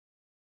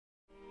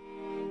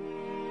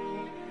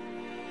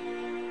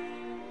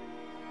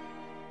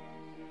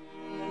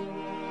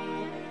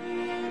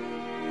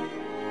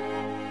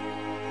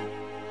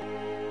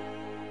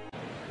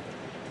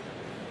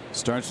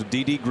Starts with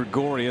Didi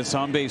Gregorius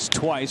on base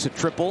twice, a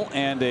triple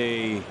and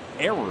a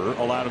error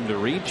allowed him to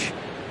reach.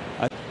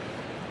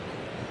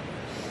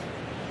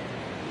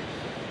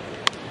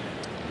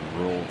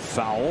 Roll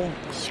foul.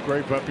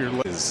 Scrape up your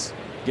leg. Is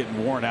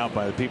getting worn out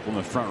by the people in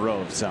the front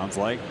row, it sounds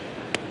like.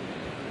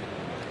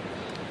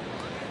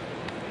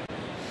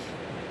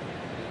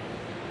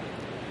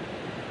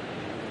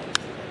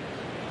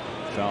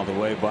 Fouled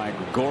away by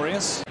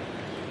Gregorius.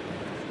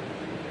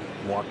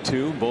 Walk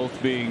two,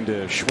 both being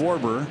to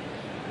Schwarber.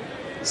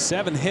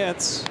 7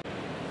 hits.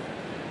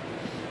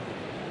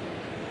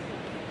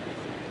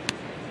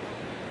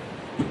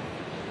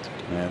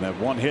 And that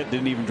one hit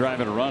didn't even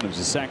drive in a run. It was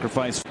a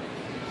sacrifice.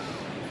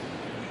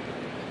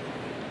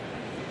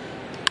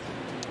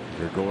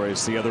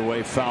 Gregorius the other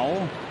way,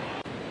 foul.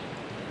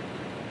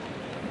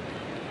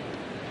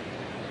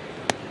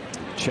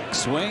 Check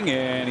swing,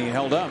 and he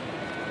held up.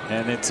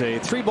 And it's a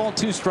 3-ball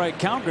 2-strike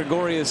count.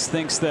 Gregorius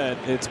thinks that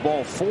it's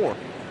ball 4.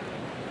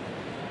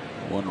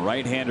 One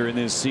right-hander in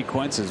this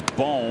sequence is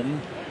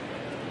Bohm.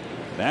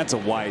 That's a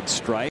wide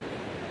strike.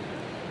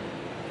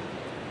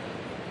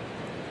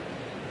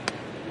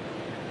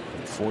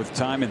 4th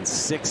time in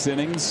 6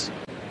 innings.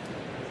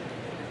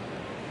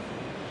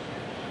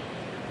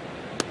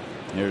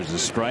 There's a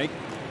strike.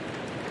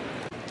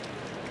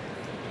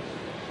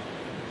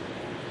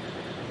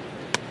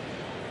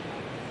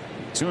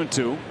 Two and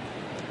two.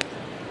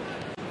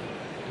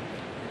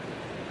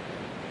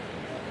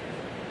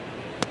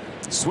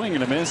 Swing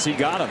and a miss. He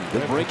got him.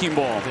 The breaking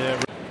ball.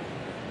 Yeah.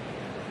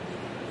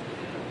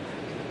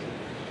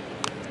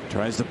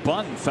 Tries to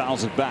bunt and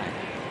fouls it back.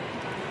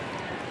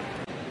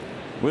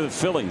 With the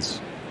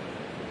Phillies.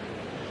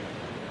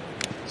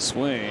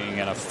 Swing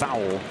and a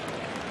foul.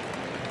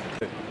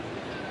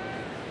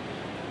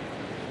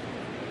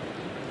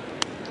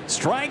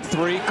 Strike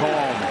 3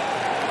 called.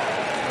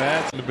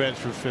 That's on the bench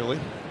for Philly.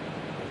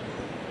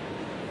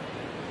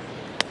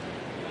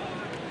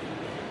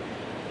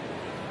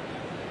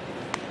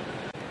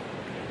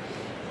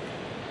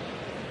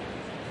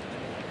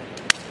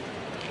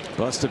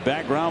 Busted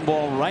back ground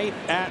ball right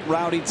at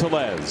Rowdy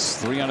Tellez.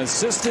 3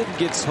 unassisted,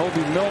 gets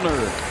Hoby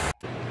Milner.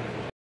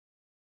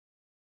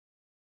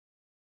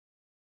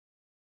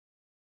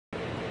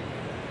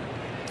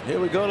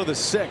 Here we go to the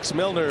 6th.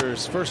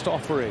 Milner's first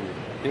offering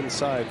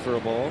inside for a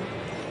ball.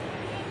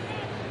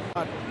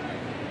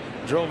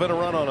 Drove in a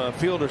run on a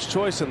fielder's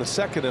choice in the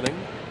 2nd inning.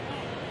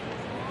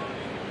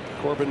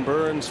 Corbin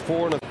Burns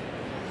 4 and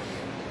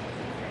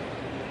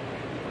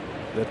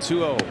the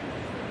 2-0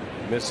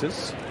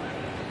 misses.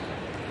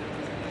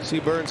 See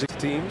Burns'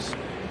 teams.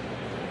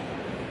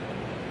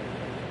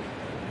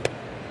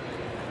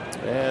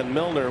 And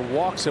Milner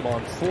walks him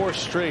on 4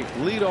 straight.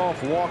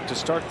 Leadoff walk to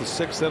start the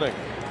 6th inning.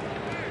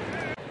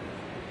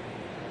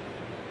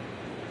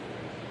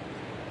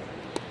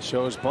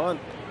 Shows bunt.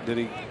 Did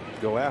he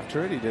go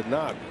after it? He did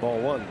not. Ball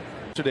 1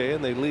 today,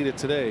 and they lead it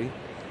today.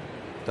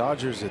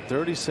 Dodgers at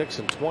 36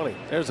 and 20.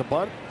 There's a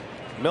bunt.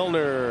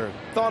 Milner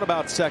thought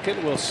about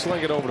second. Will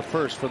sling it over to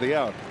first for the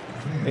out.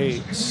 A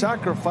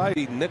sacrifice.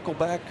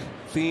 Nickelback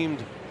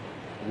themed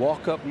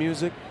walk-up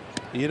music.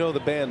 You know the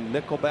band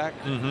Nickelback?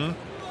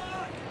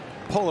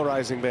 Mm-hmm.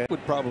 Polarizing band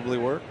would probably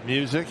work.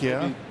 Music,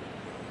 yeah. Maybe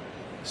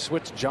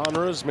switch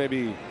genres.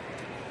 Maybe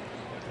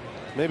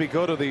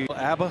go to the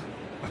ABBA.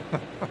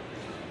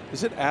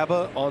 Is it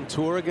ABBA on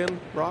tour again,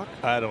 Rock?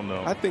 I don't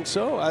know. I think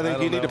so. I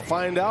think you need to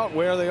find out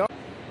where they are.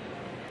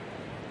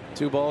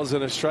 2 balls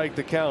and a strike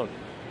to count.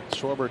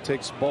 Schwarber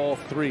takes ball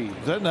 3.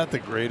 Is that not the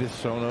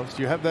greatest Sonos?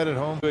 Do you have that at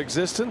home?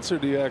 Existence, or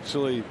do you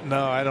actually?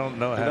 No, I don't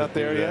know how to not do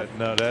there that. yet?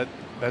 No,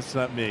 that's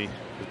not me.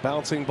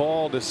 Bouncing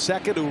ball to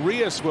second.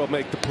 Urias will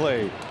make the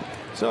play.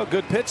 So a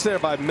good pitch there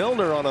by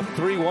Milner on a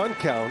 3-1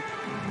 count.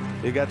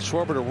 You got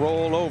Schwarber to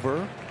roll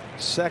over.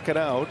 2nd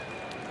out.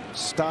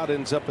 Stott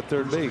ends up at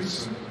 3rd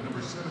base.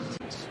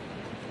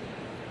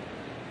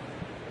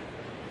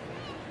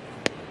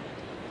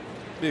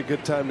 Be a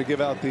good time to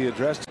give out the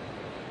address.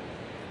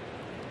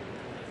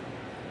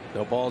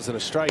 No balls and a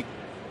strike.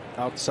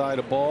 Outside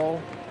a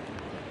ball.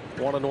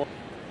 1-1.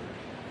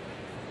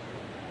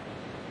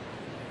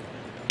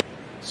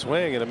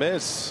 Swing and a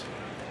miss.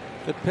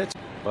 Good pitch,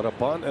 but a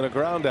bunt and a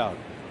ground out.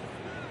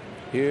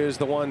 Here's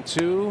the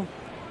 1-2.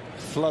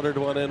 Fluttered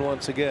one in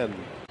once again.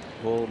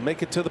 Will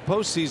make it to the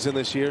postseason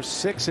this year.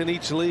 6 in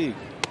each league.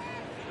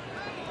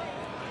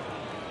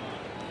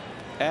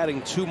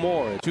 Adding 2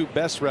 more. 2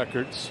 best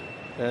records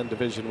and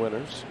division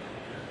winners.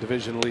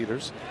 Division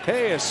leaders.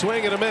 Hey, a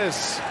swing and a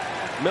miss.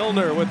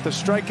 Milner with the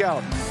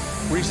strikeout.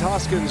 Rhys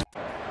Hoskins.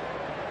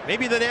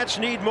 Maybe the Nats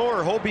need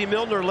more Hoby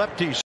Milner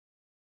lefties.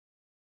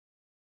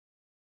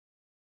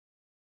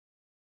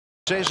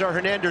 Cesar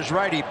Hernandez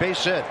righty,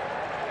 base hit.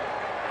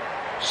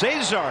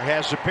 Cesar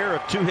has a pair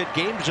of 2-hit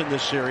games in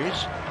this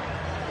series.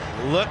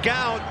 Look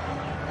out.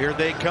 Here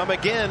they come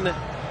again.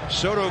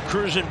 Soto,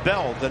 Cruz, and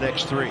Bell the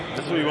next 3.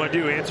 That's what we want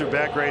to do. Answer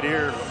back right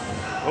here.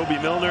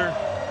 Hoby Milner,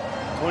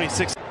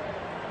 26.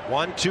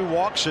 1-2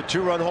 walks, a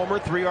 2-run homer,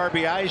 3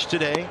 RBIs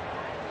today.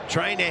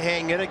 Trying to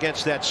hang in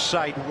against that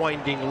side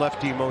winding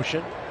lefty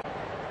motion.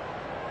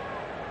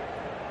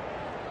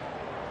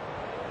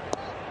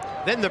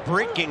 Then the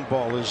breaking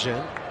ball is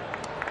in.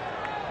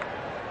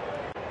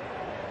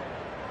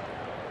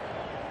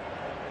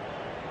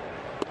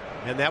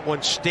 And that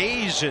one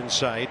stays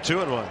inside.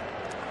 2-1.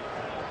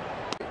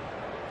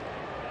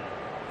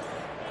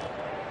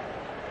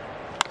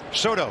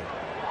 Soto.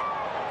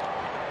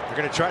 They're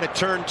going to try to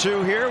turn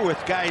two here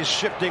with guys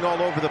shifting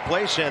all over the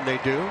place, and they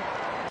do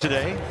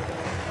today.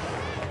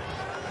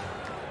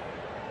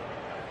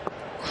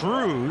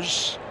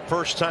 Cruz,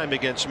 first time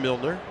against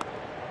Milner.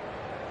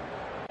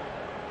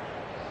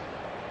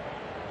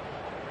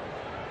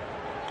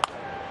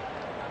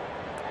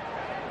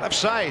 Left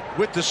side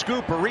with the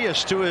scoop.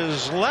 Arias to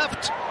his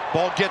left.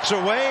 Ball gets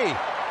away.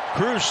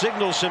 Cruz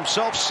signals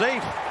himself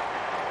safe.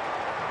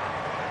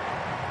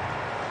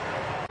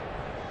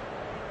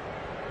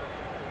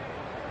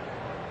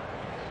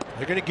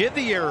 They're going to give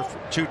the error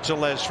to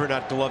Tellez for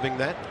not gloving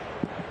that.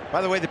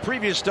 By the way, the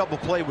previous double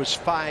play was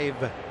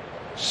 5-6-3.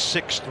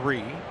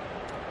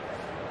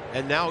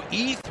 And now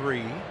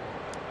E3.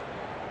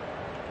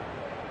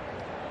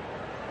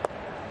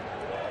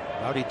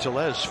 Rowdy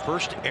Tellez,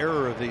 first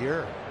error of the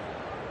year.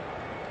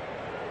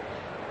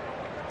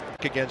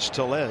 Against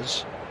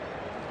Tellez.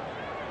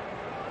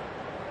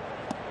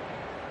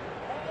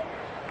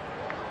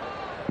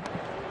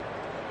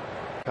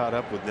 Caught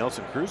up with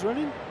Nelson Cruz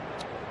running?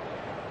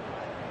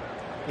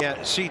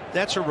 Yeah, see,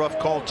 that's a rough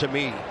call to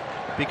me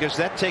because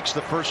that takes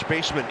the first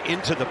baseman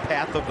into the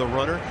path of the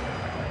runner.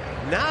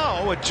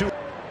 Now a 2.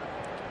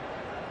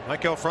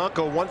 Michael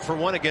Franco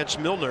 1-for-1 against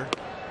Milner.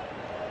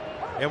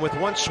 And with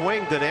one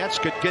swing, the Nats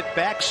could get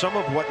back some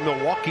of what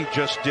Milwaukee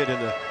just did in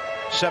the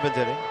 7th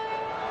inning.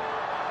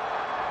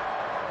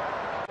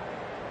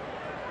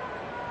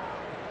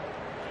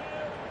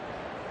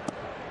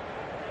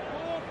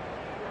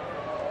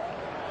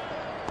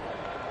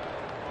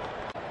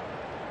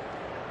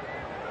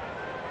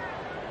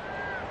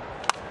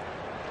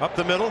 Up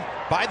the middle,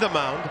 by the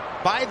mound,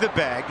 by the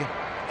bag,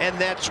 and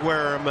that's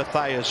where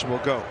Matthias will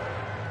go.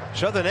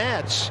 So the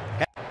Nats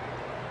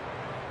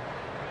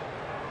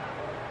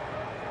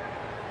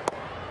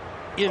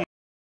in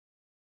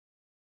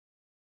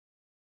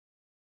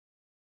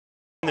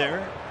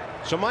there.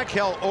 So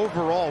Michael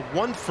overall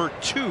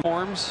 1-for-2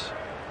 forms.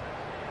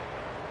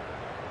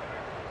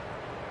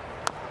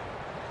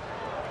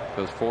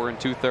 Goes 4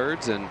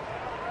 2/3 and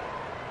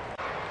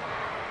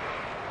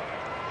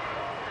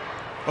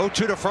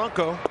 0-2 to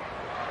Franco.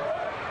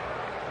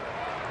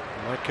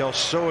 Michael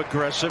so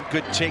aggressive.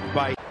 Good take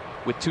by.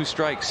 with 2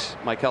 strikes.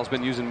 Michael's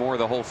been using more of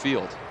the whole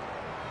field.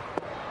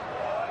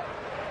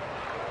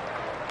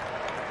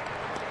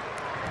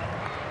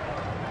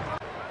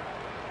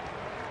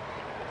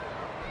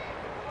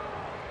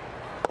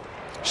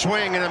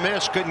 Swing and a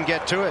miss. Couldn't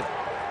get to it.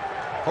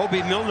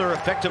 Hoby Milner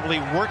effectively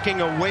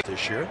working away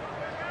this year.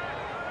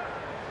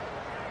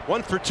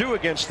 1-for-2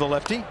 against the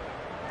lefty.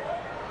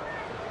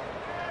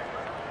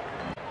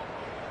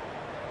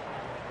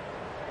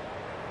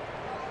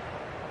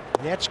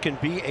 Nats can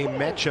be a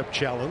matchup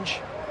challenge.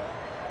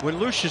 When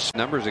Lucius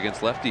Numbers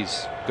against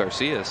lefties,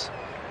 Garcia's,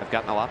 have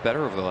gotten a lot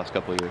better over the last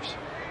couple of years.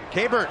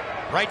 Cabert,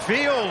 right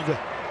field.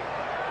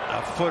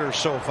 A foot or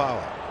so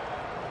foul.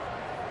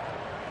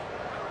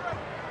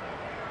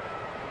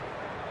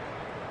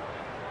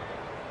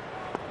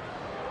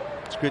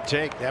 It's a good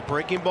take. That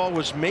breaking ball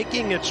was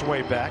making its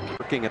way back.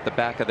 Working at the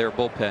back of their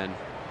bullpen.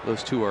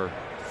 Those two are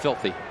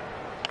filthy.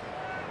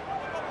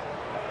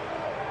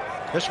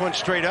 This one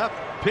straight up.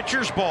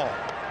 Pitcher's ball.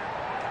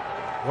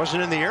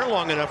 Wasn't in the air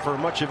long enough for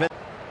much of it.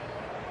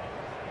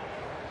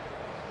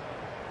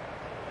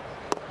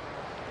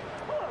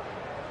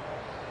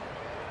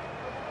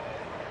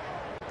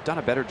 Done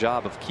a better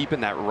job of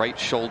keeping that right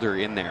shoulder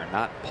in there,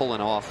 not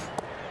pulling off.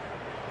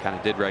 Kind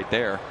of did right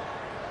there.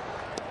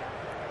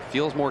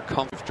 Feels more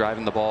comfortable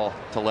driving the ball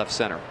to left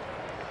center.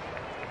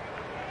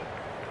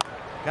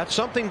 Got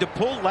something to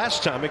pull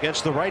last time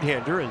against the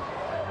right-hander and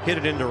hit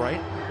it into right.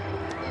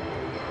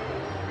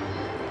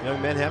 Young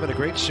man having a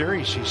great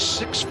series. He's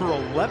 6 for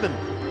 11.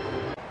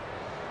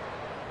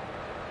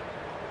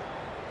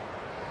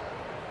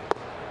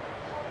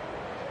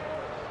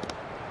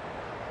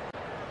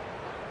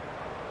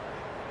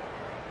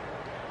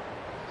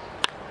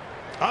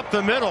 Up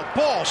the middle,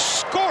 ball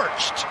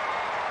scorched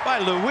by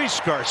Luis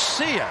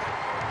Garcia.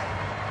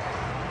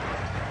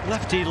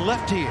 Lefty,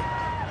 lefty,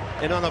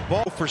 and on a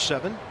ball for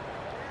 7.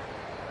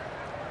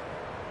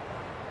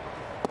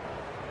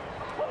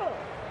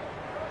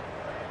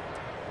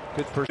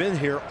 Good for been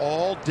here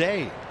all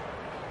day.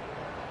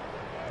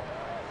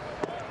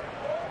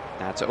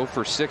 That's 0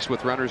 for 6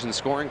 with runners in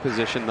scoring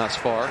position thus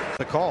far.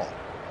 The call.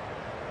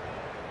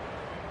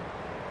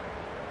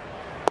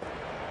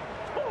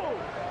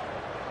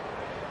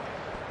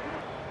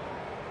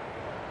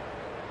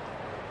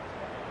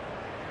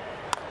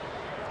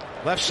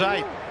 Left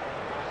side.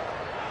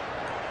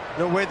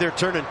 No way they're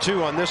turning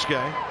 2 on this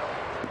guy.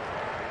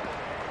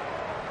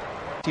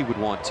 He would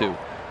want to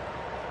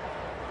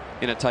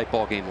in a tight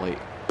ball game late.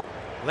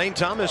 Lane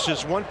Thomas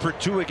is 1 for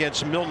 2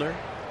 against Milner.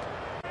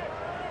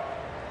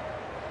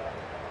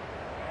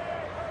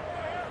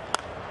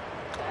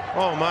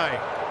 Oh my.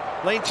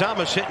 Lane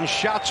Thomas hitting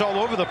shots all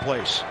over the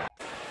place.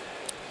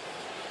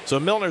 So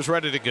Milner's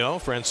ready to go.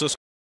 Francisco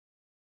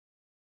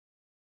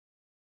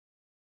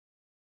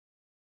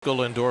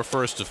Lindor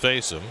first to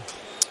face him.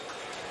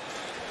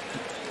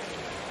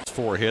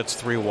 4 hits,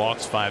 3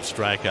 walks, 5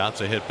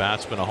 strikeouts, a hit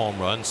batsman, a home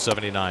run,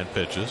 79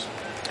 pitches.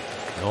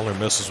 Milner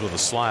misses with a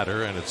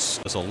slider, and it's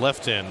as a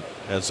left-hand,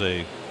 as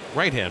a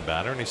right-hand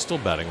batter, and he's still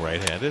batting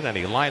right-handed, and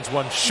he lines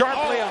one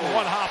sharply on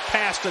one hop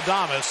past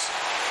Adames,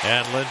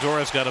 and Lindor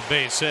has got a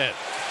base hit.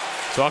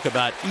 Talk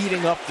about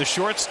eating up the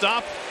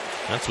shortstop.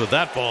 That's what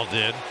that ball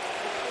did.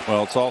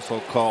 Well, it's also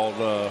called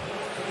the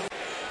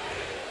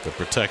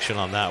protection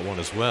on that one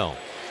as well.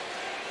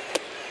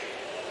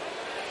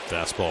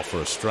 Fastball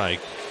for a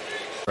strike.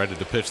 Ready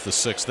to pitch the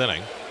 6th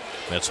inning.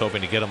 Mets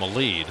hoping to get him a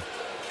lead.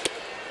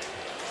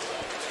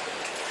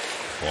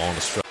 Ball on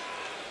the strike.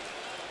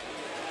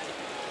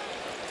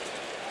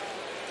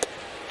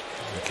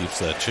 He keeps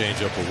that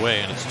changeup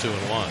away, and it's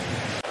 2-1.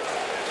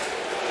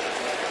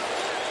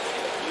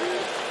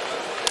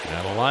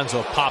 And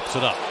Alonso pops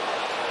it up.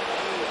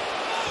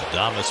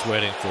 Adames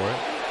waiting for it.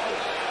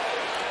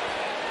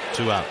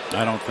 2 out.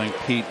 I don't think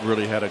Pete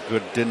really had a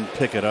good, didn't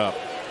pick it up.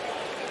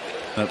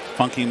 That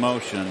funky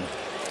motion.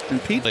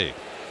 And Pete.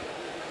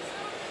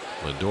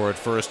 Lindor at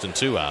first and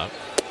 2 out.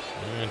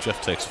 And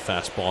Jeff takes a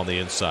fastball on the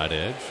inside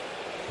edge.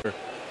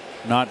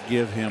 Not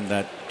give him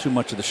that too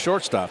much of the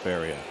shortstop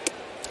area.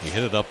 He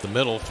hit it up the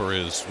middle for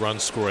his run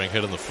scoring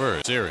hit in the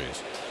first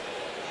series.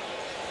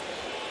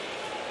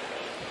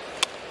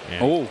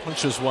 And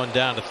punches one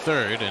down to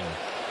third, and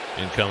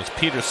in comes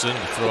Peterson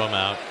to throw him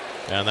out,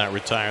 and that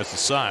retires the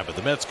side. But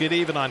the Mets get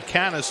even on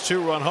Canna's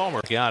 2-run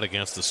homer. Out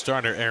against the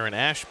starter Aaron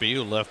Ashby,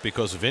 who left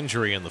because of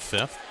injury in the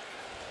 5th.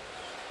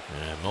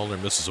 And Milner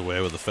misses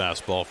away with a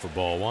fastball for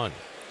ball 1.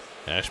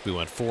 Ashby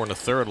went 4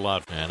 1/3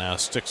 lot and now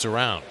sticks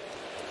around.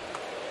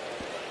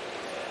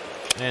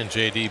 And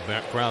JD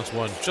grounds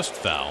one just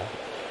foul.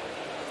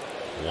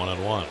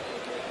 1-1.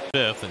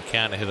 5th, and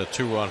Canna hit a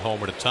 2-run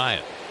homer to tie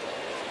it.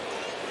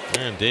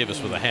 And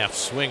Davis with a half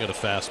swing at a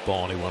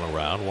fastball, and he went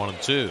around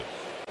 1-2.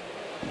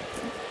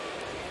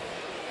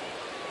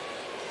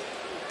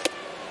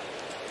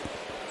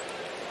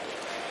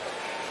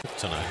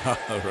 Tonight.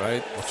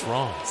 Right. What's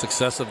wrong?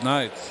 Successive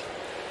nights.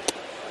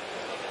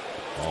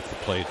 Off the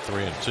plate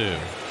 3-2.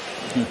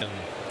 And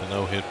the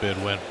no-hit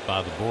bid went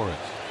by the boards.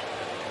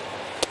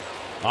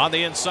 On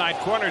the inside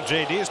corner,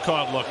 JD is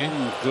caught looking.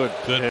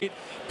 Good.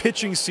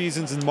 Pitching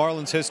seasons in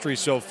Marlins history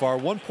so far.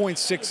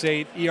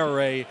 1.68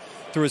 ERA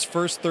through his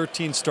first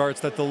 13 starts.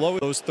 That's the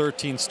lowest of those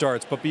 13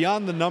 starts. But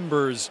beyond the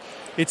numbers,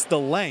 it's the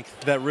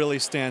length that really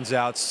stands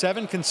out.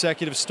 7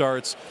 consecutive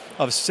starts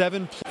of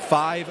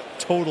 5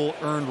 total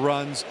earned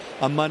runs.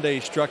 On Monday,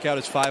 he struck out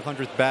his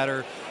 500th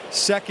batter.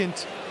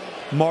 Second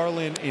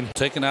Marlin in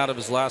taken out of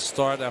his last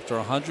start after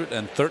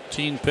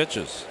 113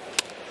 pitches.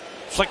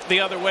 Flicked the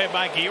other way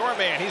by Guillorme,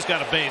 and he's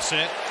got a base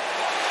hit.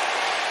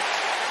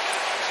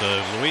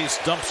 So Luis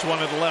dumps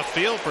one into left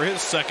field for his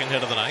 2nd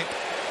hit of the night.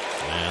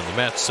 And the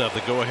Mets have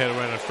the go-ahead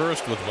run at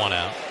first with 1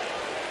 out.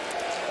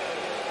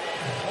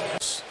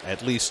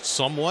 At least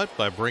somewhat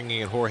by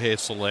bringing in Jorge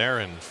Soler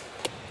and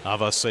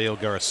Avaseo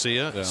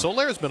Garcia. Yeah.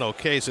 Soler's been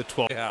okay. He's at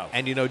 12. Yeah.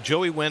 And you know,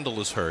 Joey Wendell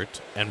is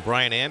hurt, and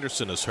Brian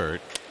Anderson is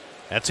hurt.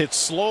 That's hit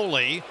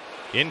slowly.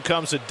 In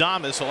comes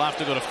Adames. He'll have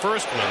to go to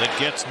first with it.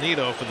 Gets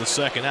Nito for the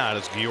 2nd out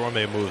as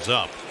Guillorme moves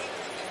up.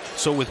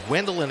 So with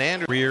Wendell and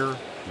Anderson, rear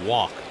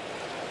walk.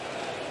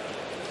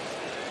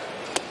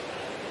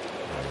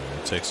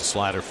 Takes a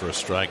slider for a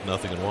strike,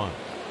 0-1.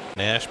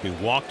 Ashby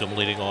walked him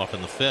leading off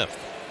in the 5th.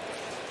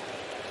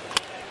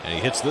 And he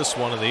hits this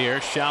one in the air,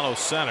 shallow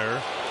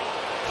center.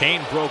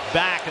 Kane broke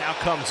back, now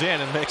comes in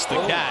and makes the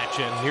catch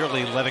and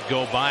nearly let it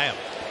go by him.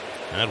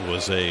 That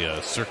was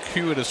a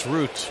circuitous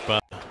route by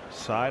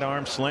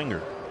Sidearm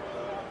slinger.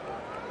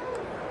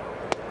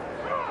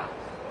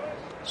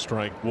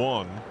 Strike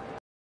 1.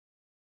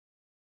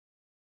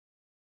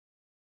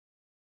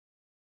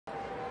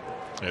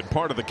 And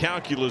part of the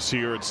calculus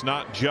here, it's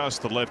not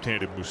just the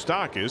left-handed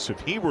Moustakas. If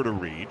he were to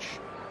reach,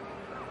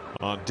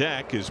 on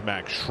deck is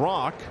Max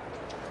Schrock,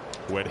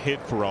 who had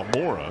hit for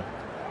Almora.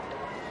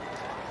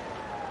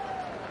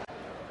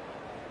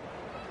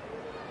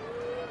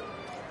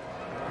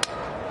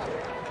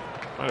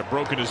 Might have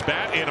broken his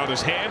bat, in on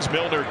his hands.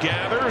 Milner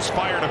gathers,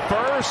 fire to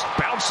first,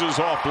 bounces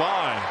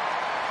offline.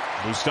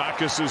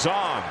 Moustakas is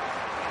on.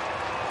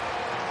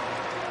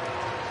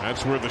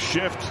 That's where the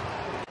shift.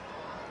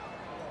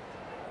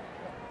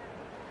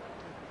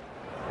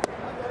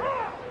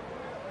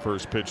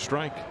 First pitch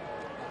strike.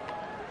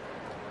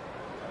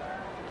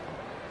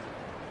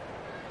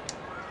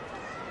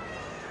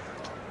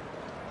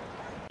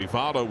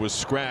 Votto was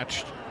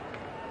scratched.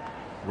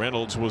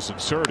 Reynolds was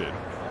inserted.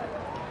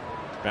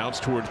 Bounce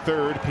toward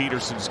third.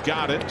 Peterson's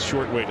got it.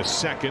 Short way to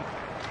second.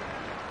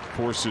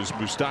 Forces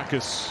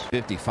Moustakas.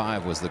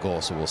 55 was the goal,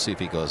 so we'll see if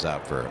he goes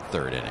out for a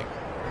 3rd inning.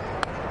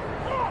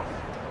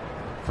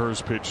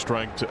 First pitch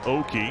strike to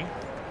Oki.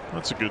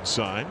 That's a good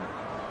sign.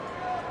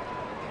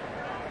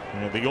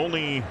 And the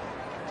only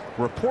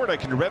report I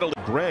can readily.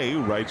 Gray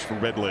writes for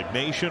Red Leg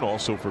Nation,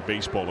 also for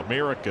Baseball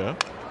America.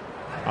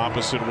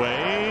 Opposite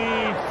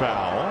way,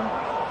 foul.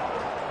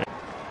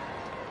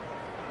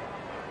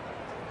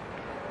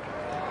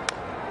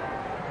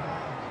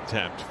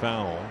 Tapped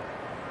foul.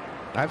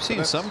 I've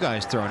seen some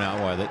guys thrown out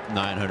by the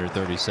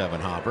 937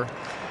 hopper.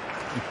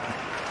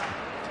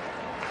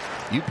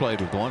 You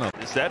played with one of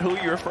them. Is that who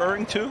you're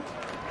referring to?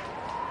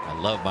 I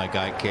love my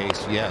guy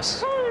Case.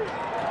 Yes.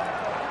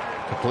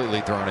 Completely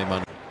thrown him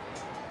on.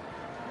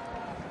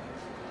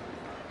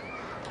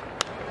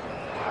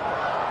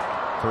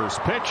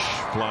 First pitch,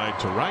 fly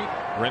to right,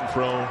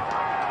 Renfroe.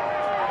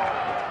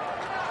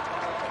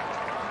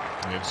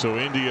 And so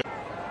India.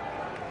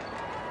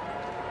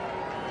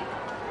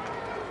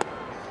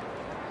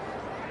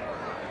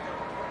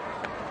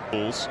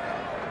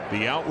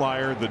 The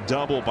outlier, the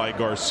double by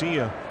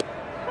Garcia,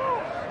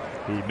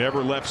 who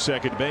never left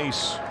second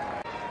base.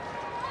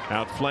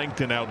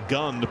 Outflanked and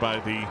outgunned by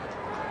the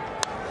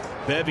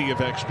bevy of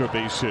extra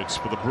base hits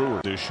for the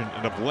Brewers and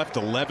have left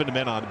 11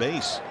 men on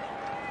base.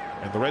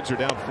 And the Reds are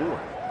down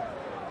 4.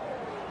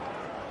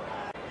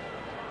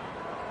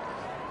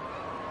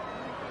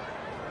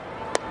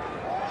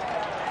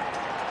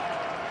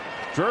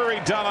 Drury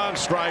done on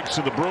strikes,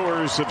 and the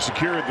Brewers have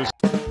secured the